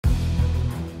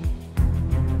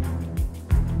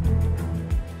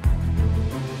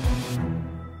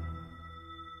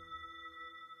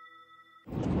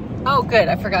good,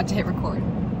 I forgot to hit record.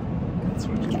 That's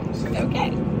what you're supposed to do. Okay,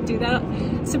 do that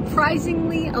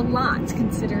surprisingly a lot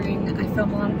considering I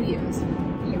film a lot of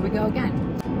videos. Here we go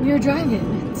again. We are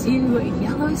driving to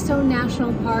Yellowstone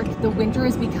National Park. The winter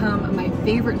has become my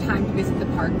favorite time to visit the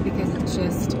park because it's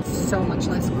just so much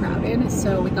less crowded.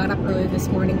 So we got up early this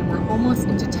morning and we're almost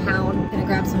into town. Gonna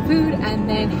grab some food and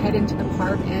then head into the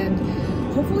park and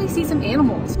hopefully see some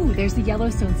animals. Ooh, there's the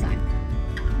Yellowstone sign.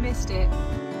 Missed it.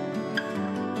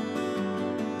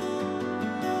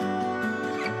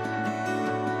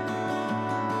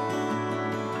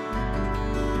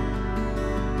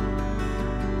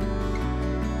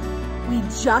 We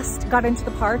just got into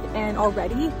the park and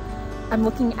already I'm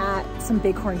looking at some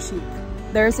bighorn sheep.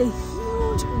 There's a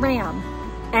huge ram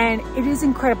and it is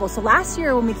incredible. So last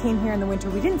year when we came here in the winter,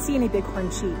 we didn't see any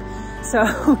bighorn sheep. So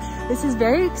this is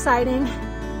very exciting.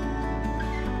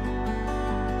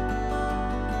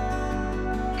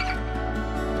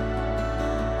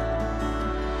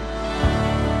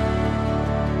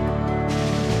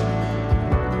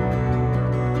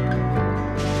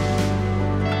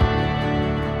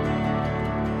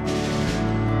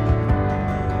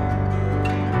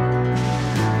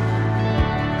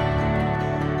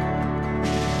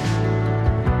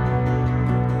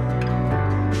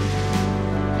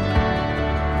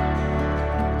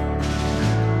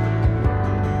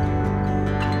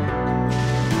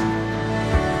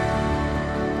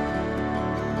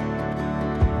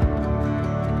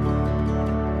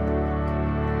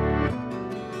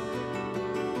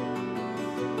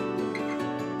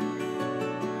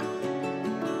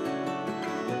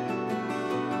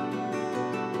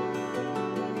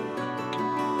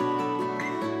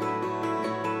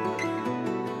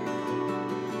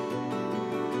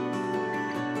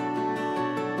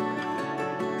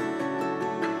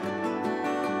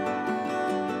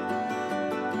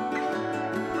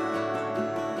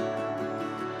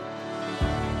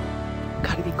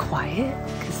 Gotta be quiet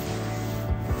because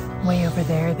way over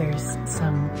there there's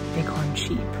some bighorn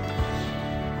sheep.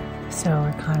 So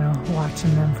we're kind of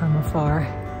watching them from afar.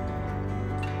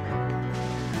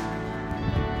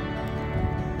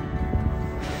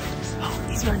 Oh,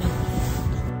 he's running.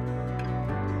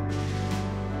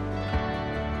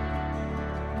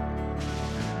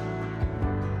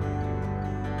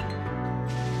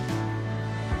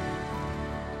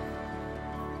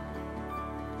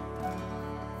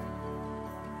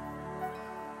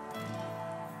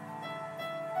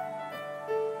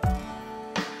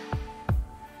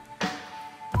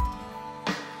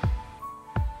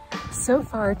 So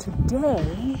far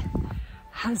today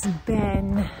has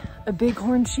been a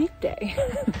bighorn sheep day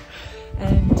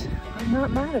and I'm not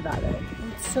mad about it.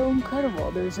 It's so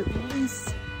incredible. There's at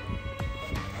least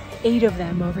 8 of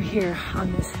them over here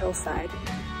on this hillside.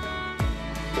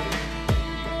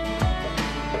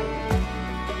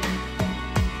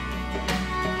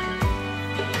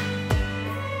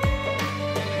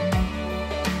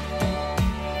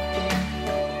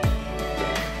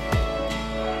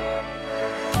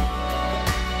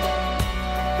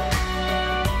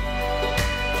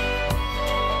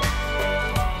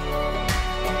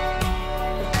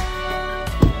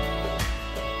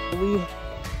 We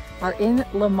are in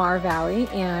Lamar Valley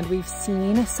and we've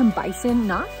seen some bison,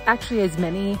 not actually as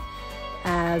many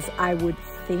as I would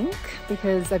think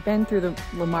because I've been through the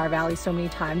Lamar Valley so many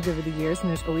times over the years and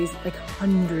there's always like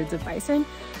hundreds of bison.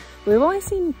 But we've only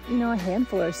seen, you know, a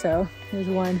handful or so. There's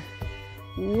one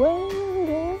way over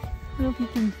there. I don't know if you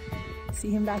can see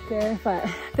him back there, but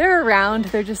they're around.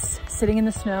 They're just sitting in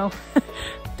the snow.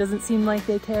 Doesn't seem like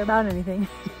they care about anything.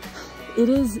 It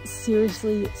is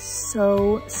seriously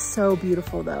so, so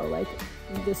beautiful though. Like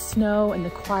the snow and the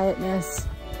quietness.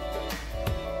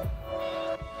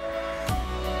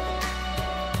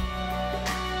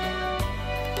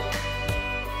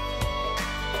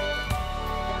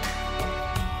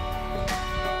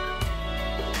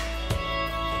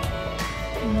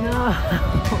 No,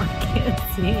 I can't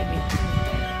see anything.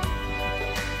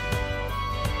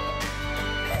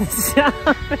 Stop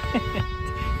it.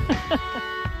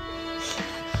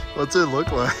 What's it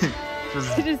look like?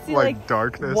 Just see, like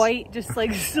darkness? White just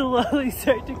like slowly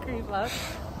start to creep up.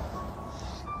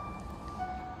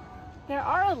 There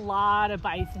are a lot of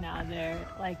bison out there,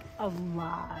 like a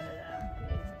lot of them.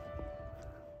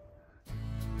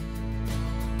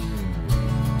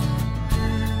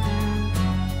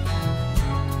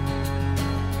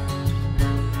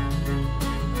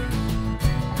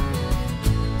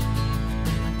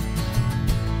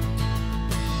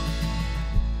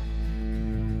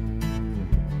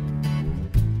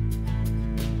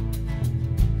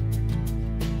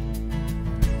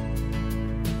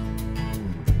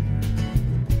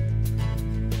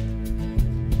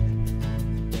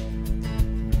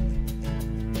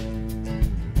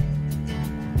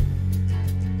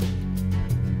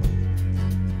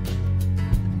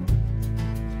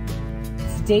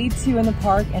 day 2 in the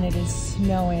park and it is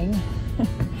snowing.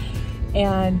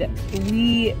 And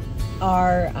we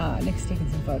are, Nick's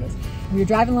taking some photos. We were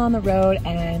driving along the road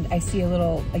and I see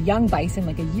a young bison,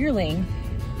 like a yearling.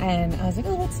 And I was like,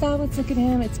 oh, let's stop, let's look at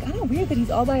him. It's kind of weird that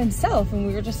he's all by himself. And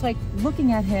we were just like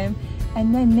looking at him.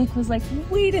 And then Nick was like,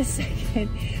 wait a second,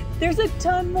 there's a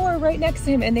ton more right next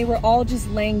to him. And they were all just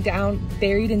laying down,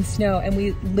 buried in snow. And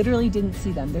we literally didn't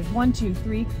see them. There's 1, 2,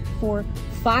 3, 4,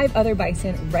 5 other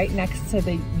bison right next to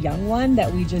the young one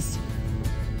that I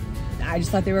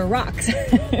just thought they were rocks.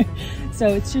 So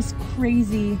it's just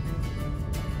crazy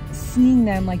seeing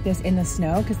them like this in the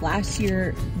snow, because last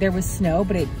year there was snow,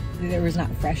 but there was not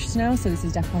fresh snow. So this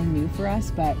is definitely new for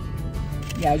us, but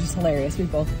yeah, it was just hilarious. We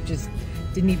both just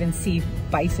didn't even see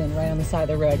bison right on the side of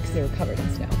the road because they were covered in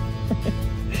snow.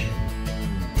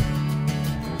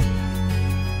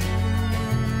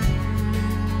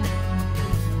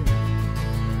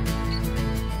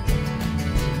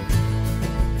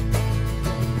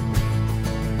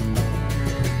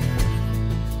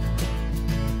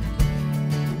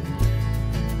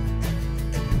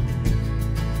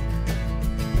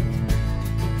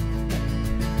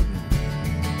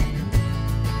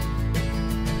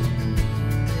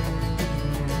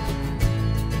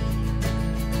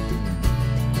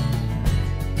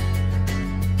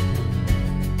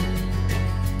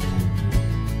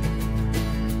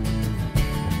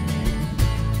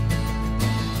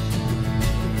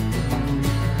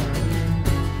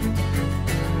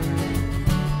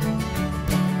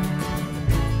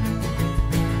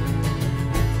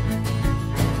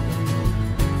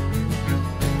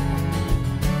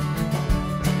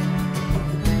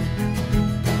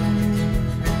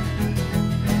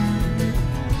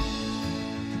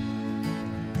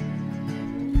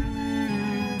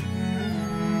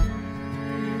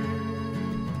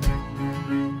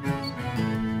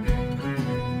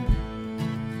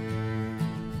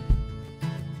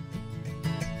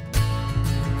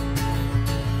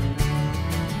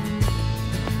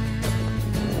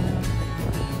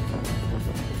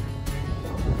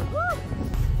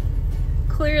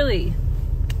 Clearly,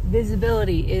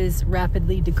 visibility is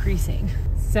rapidly decreasing.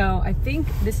 So I think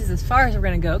this is as far as we're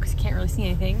gonna go because you can't really see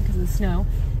anything because of the snow.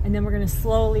 And then we're gonna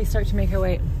slowly start to make our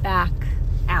way back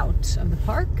out of the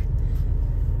park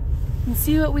and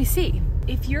see what we see.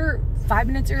 If you're 5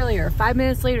 minutes earlier, 5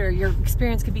 minutes later, your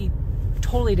experience could be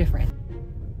totally different.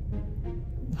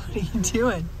 What are you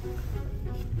doing?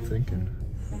 Thinking.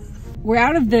 We're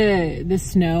out of the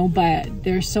snow, but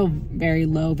there's still very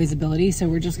low visibility. So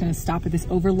we're just gonna stop at this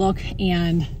overlook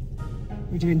and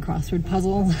we're doing crossword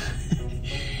puzzles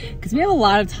because we have a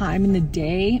lot of time in the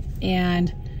day,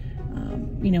 and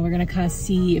you know, we're gonna kind of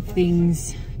see if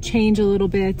things change a little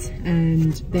bit,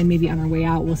 and then maybe on our way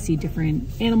out, we'll see different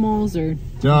animals or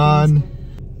Done.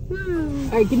 All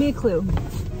right, give me a clue.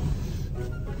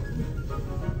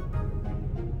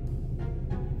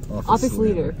 Office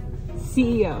leader.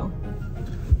 CEO.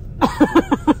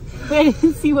 Wait, I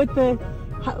didn't see what the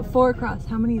 4 across.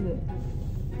 How many is it?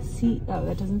 Oh,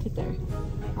 that doesn't fit there.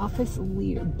 Office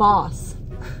leader. Boss.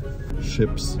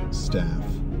 Ship's staff.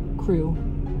 Crew.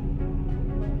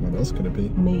 What else could it be?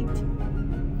 Mate.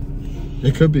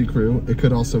 It could be crew. It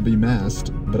could also be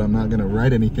mast, but I'm not gonna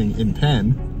write anything in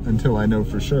pen until I know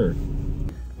for sure.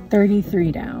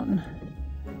 33 down.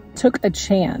 Took a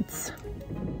chance.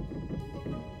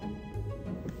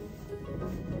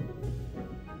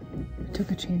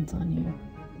 Took a chance on you.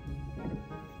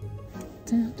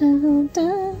 Dun, dun,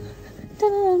 dun,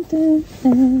 dun, dun,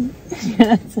 dun.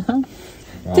 Yeah, that song.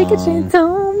 Take a chance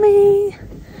on me.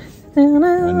 I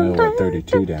know what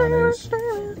 32 down is.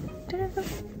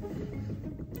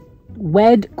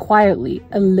 Wed quietly,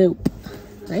 elope,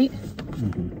 right?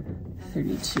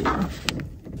 32.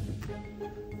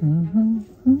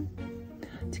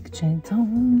 Take a chance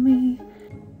on me.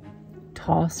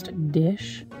 Tossed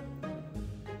dish.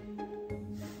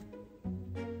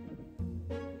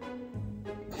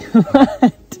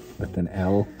 What? With an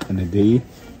L and a D.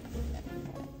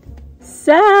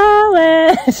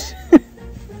 Salad!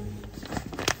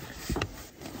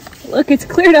 Look, it's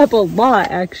cleared up a lot,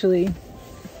 actually.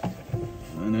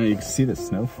 I know, you can see the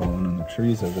snow falling on the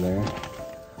trees over there.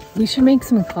 We should make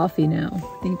some coffee now.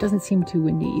 I think it doesn't seem too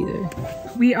windy either.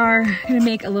 We are gonna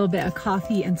make a little bit of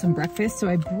coffee and some breakfast. So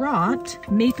I brought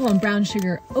maple and brown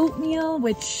sugar oatmeal,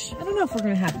 which I don't know if we're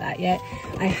gonna have that yet.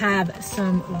 I have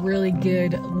some really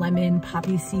good lemon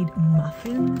poppy seed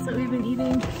muffins that we've been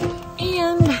eating,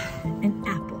 and an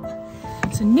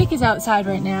apple. So Nick is outside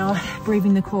right now,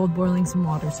 braving the cold, boiling some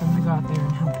water. So I'm gonna go out there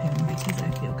and help him because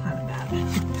I feel kind of bad.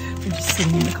 We're just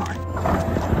sitting in the car.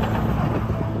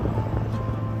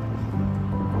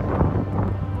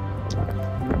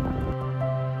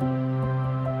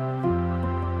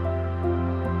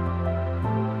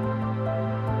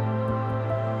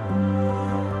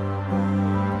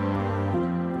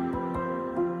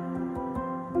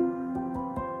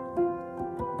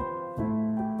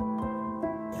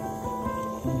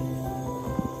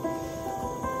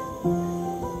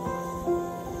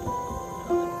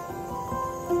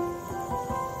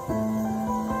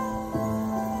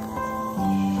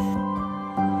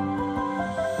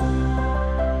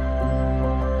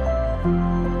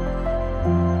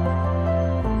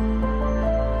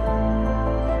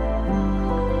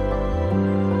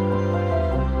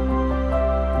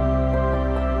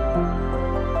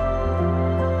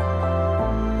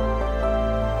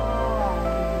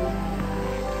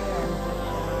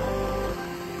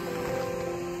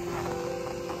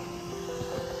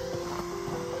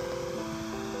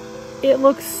 It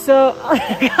looks so,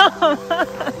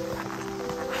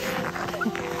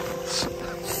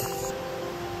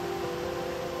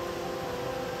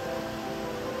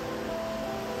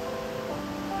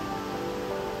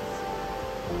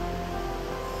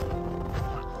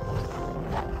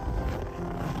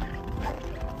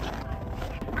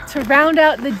 to round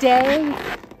out the day,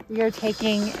 we are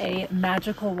taking a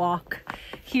magical walk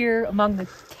here among the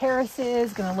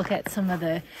terraces. Gonna look at some of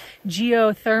the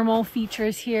geothermal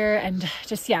features here and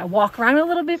just, yeah, walk around a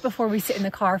little bit before we sit in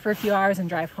the car for a few hours and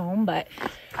drive home. But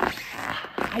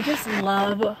I just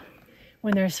love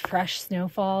when there's fresh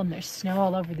snowfall and there's snow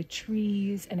all over the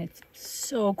trees and it's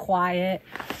so quiet.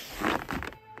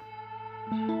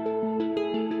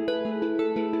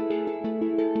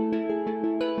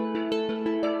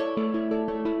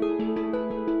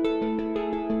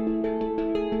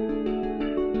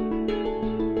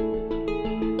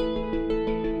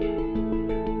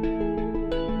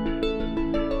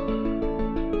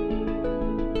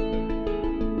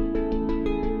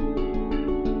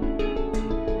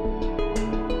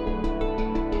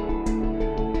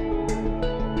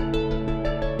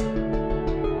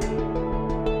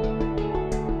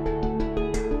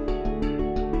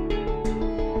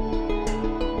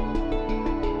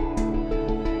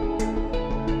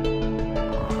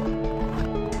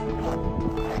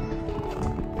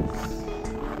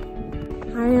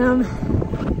 I am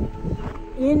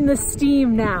in the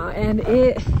steam now and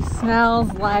it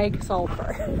smells like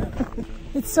sulfur.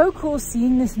 It's so cool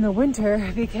seeing this in the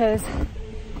winter because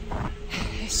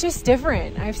it's just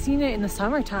different. I've seen it in the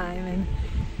summertime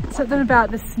and something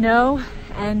about the snow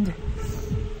and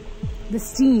the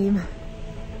steam,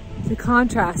 the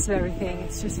contrast of everything,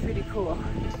 it's just pretty cool.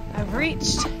 I've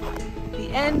reached the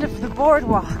end of the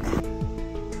boardwalk.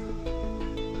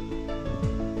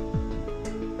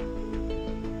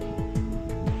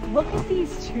 Look at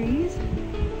these trees.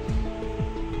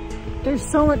 There's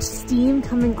so much steam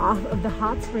coming off of the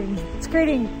hot springs. It's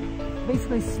creating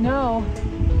basically snow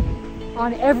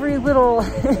on every little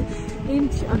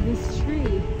inch of this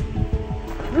tree.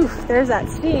 Oof, there's that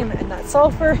steam and that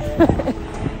sulfur.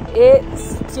 It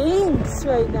stinks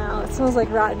right now. It smells like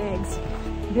rotten eggs.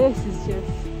 This is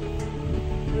just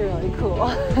really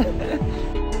cool.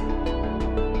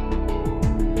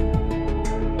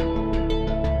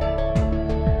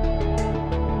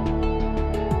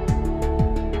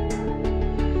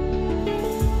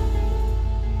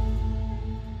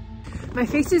 My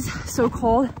face is so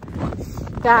cold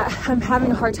that I'm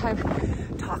having a hard time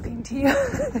talking to you.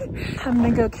 I'm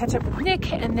gonna go catch up with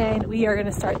Nick and then we are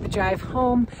gonna start the drive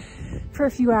home for a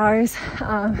few hours.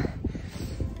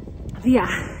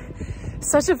 Yeah,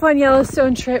 such a fun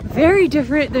Yellowstone trip. Very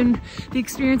different than the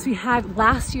experience we had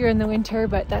last year in the winter,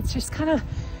 but that's just kind of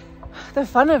the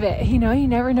fun of it. You know, you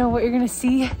never know what you're gonna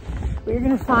see, what you're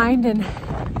gonna find, and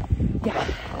yeah,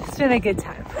 it's been a good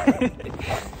time.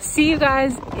 See you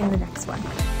guys in the next one.